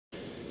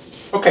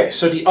Okay,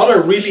 so the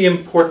other really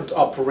important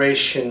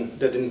operation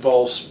that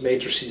involves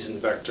matrices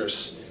and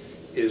vectors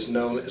is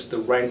known as the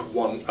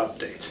Rank-1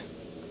 update.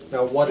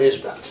 Now, what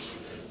is that?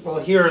 Well,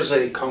 here is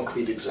a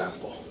concrete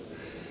example.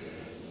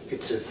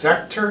 It's a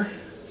vector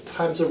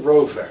times a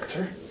row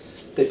vector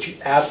that you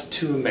add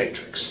to a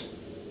matrix.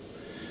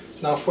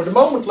 Now, for the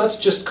moment, let's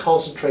just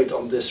concentrate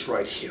on this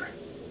right here.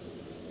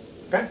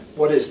 Okay,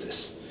 what is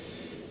this?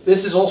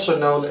 This is also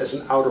known as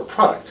an outer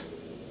product.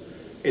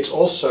 It's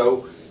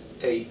also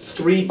a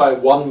 3 by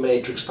 1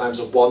 matrix times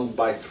a 1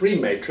 by 3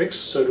 matrix,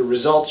 so the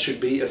result should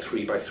be a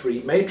 3 by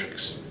 3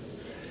 matrix.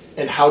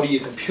 And how do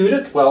you compute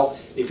it? Well,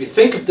 if you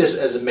think of this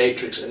as a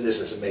matrix and this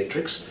as a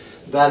matrix,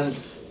 then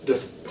the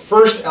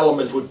first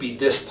element would be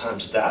this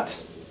times that.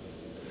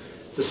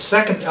 The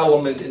second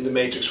element in the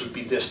matrix would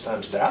be this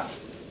times that.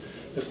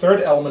 The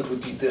third element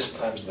would be this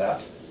times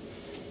that,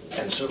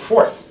 and so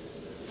forth.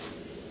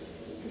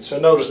 So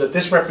notice that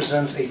this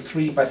represents a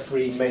 3 by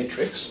 3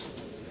 matrix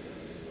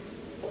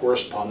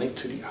corresponding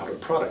to the outer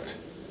product.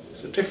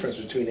 There's a difference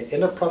between an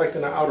inner product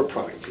and an outer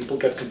product. People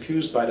get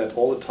confused by that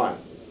all the time.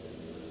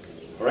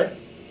 Alright?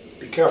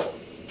 Be careful.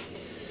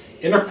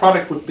 Inner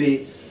product would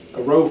be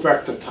a row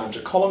vector times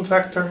a column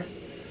vector.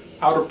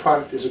 Outer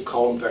product is a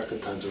column vector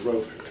times a row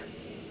vector.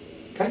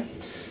 Okay?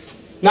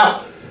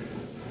 Now,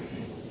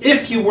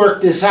 if you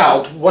work this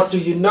out, what do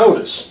you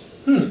notice?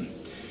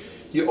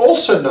 You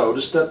also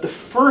notice that the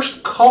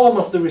first column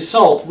of the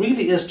result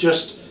really is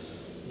just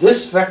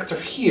this vector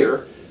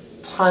here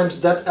times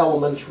that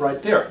element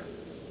right there.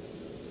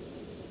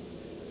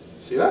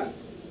 See that?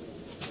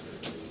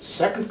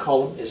 Second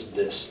column is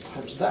this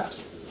times that.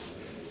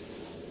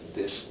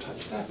 This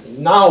times that. And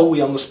now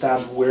we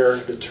understand where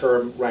the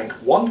term rank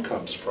 1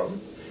 comes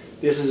from.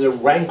 This is a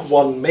rank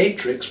 1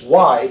 matrix.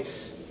 Why?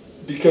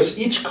 Because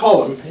each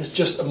column is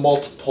just a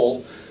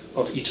multiple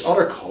of each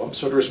other column,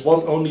 so there's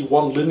only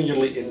one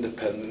linearly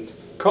independent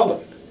column,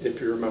 if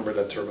you remember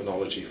that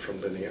terminology from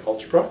linear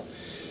algebra.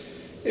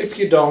 If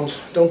you don't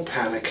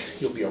panic,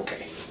 you'll be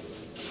okay.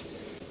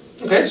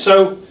 Okay,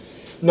 so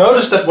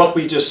notice that what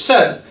we just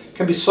said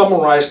can be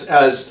summarized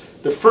as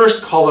the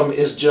first column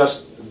is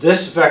just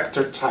this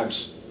vector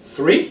times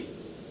 3.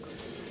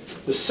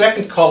 The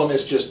second column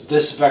is just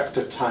this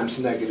vector times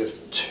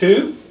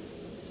 -2.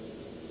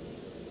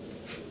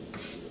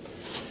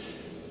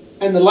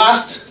 And the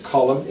last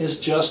column is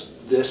just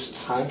this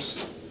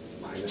times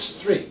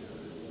 -3.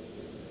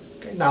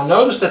 Okay, now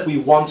notice that we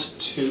want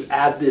to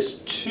add this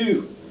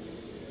to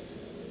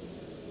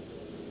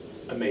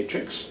a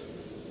matrix.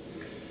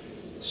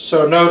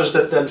 So notice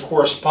that then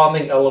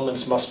corresponding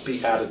elements must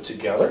be added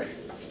together.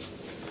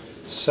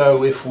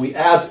 So if we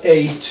add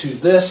A to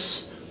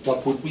this,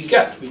 what would we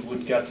get? We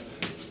would get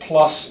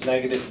plus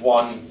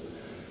 -1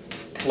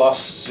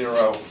 plus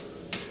 0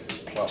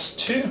 plus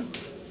 2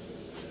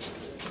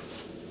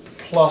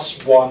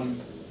 plus 1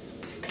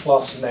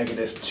 plus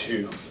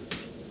 -2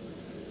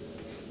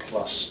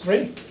 plus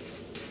 3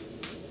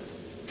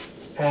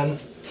 and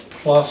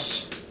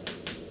plus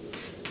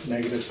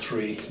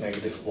 -3,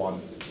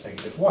 -1,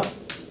 -1.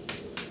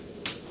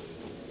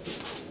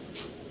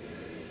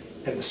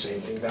 And the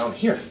same thing down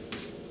here.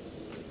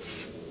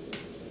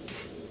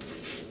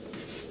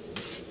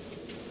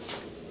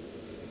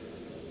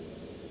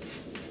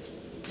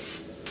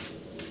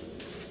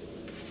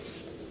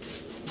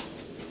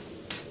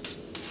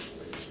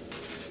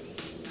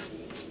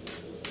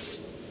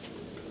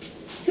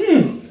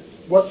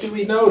 What do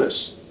we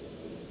notice?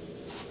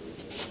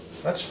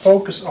 Let's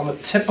focus on a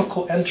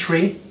typical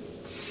entry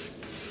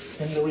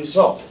in the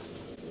result.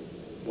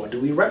 What do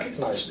we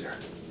recognize there?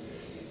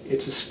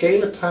 It's a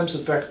scalar times a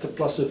vector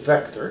plus a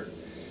vector,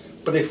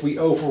 but if we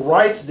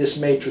overwrite this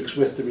matrix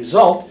with the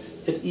result,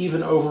 it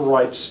even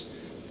overwrites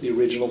the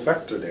original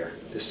vector there,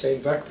 the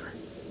same vector.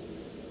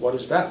 What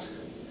is that?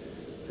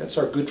 That's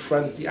our good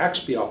friend, the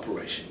Axby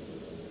operation.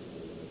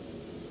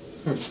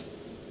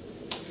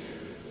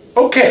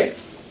 Okay.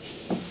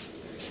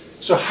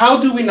 So how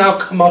do we now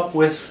come up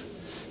with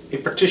a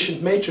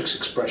partitioned matrix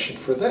expression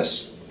for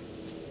this?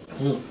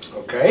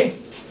 Okay.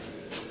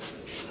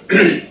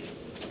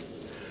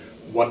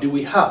 What do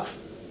we have?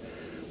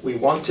 We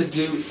want to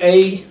do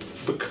A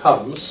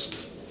becomes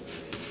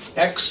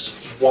x,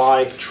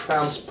 y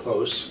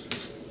transpose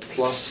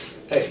plus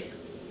A.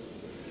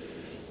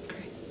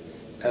 Okay.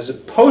 As a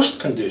post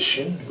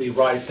condition, we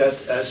write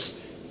that as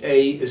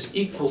A is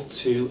equal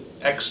to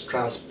x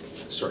times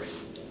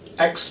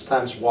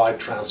y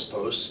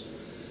transpose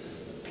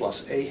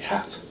plus A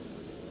hat.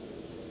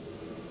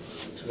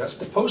 So that's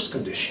the post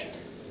condition.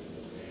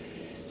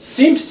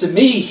 Seems to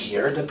me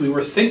here that we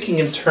were thinking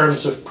in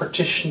terms of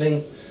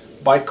partitioning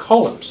by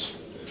columns.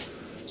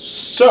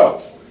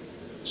 So,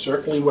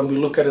 certainly when we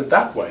look at it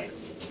that way.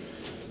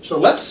 So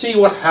let's see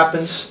what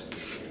happens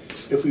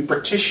if we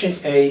partition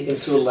A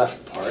into a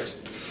left part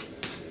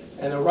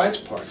and a right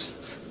part.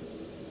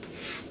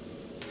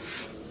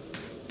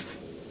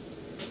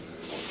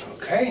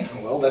 Okay,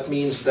 well that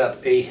means that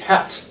A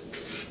hat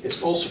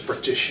is also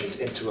partitioned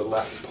into a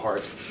left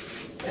part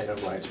and a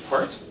right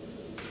part.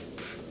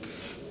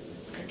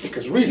 Okay.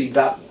 because really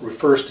that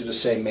refers to the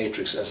same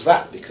matrix as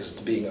that because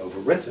it's being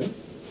overwritten.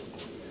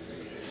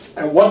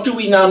 And what do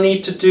we now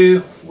need to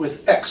do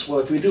with X? Well,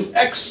 if we do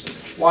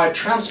X, Y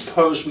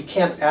transpose, we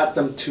can't add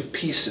them to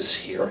pieces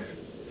here.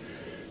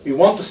 We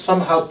want to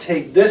somehow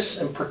take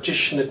this and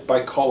partition it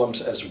by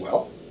columns as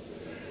well.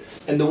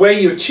 And the way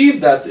you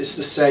achieve that is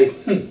to say,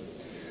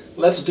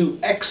 let's do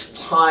X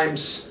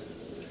times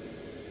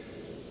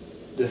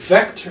the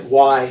vector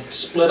Y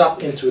split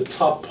up into a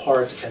top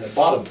part and a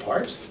bottom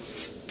part.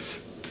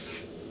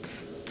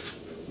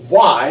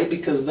 Why?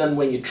 Because then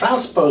when you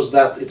transpose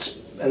that, it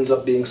ends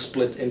up being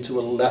split into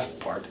a left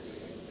part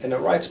and a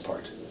right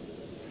part.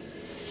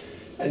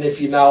 And if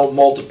you now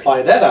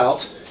multiply that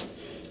out,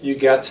 you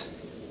get,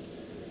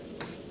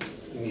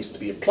 it needs to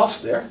be a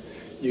plus there,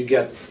 you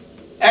get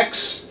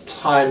X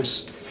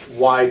times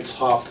Y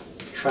top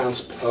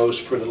transpose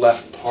for the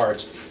left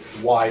part,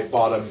 Y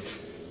bottom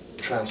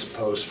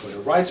transpose for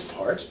the right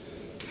part,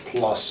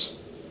 plus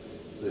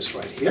this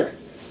right here.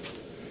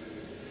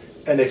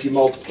 And if you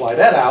multiply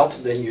that out,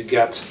 then you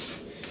get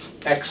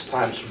X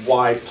times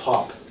Y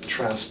top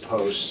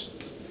transpose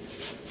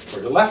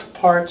for the left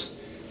part,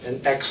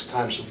 and X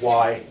times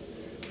Y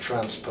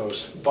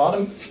transpose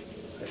bottom,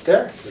 right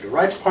there, for the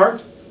right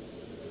part,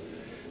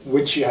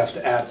 which you have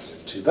to add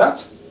to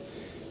that.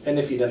 And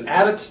if you then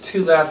add it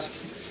to that,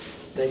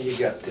 then you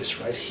get this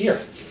right here.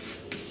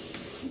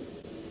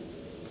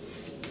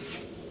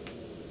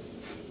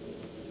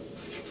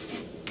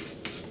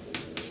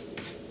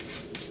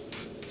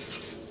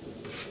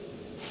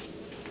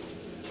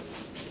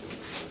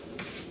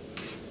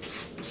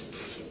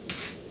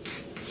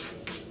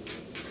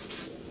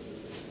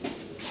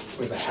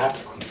 With a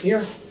hat on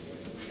here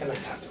and a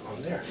hat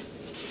on there.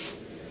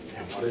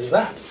 And what is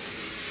that?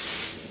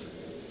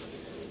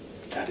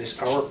 That is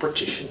our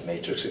partition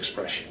matrix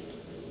expression.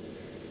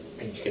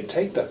 And you can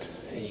take that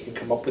and you can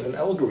come up with an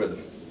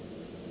algorithm.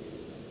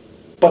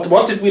 But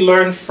what did we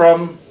learn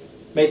from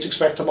matrix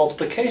vector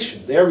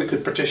multiplication? There we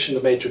could partition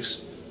the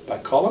matrix by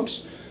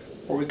columns,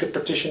 or we could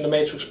partition the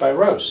matrix by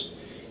rows.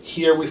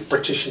 Here we've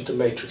partitioned the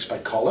matrix by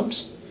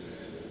columns.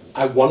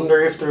 I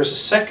wonder if there is a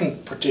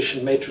second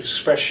partition matrix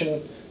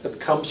expression that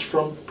comes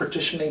from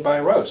partitioning by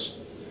rows.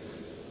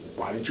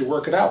 Why don't you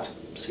work it out?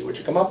 See what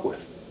you come up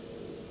with.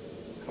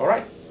 All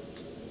right,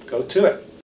 go to it.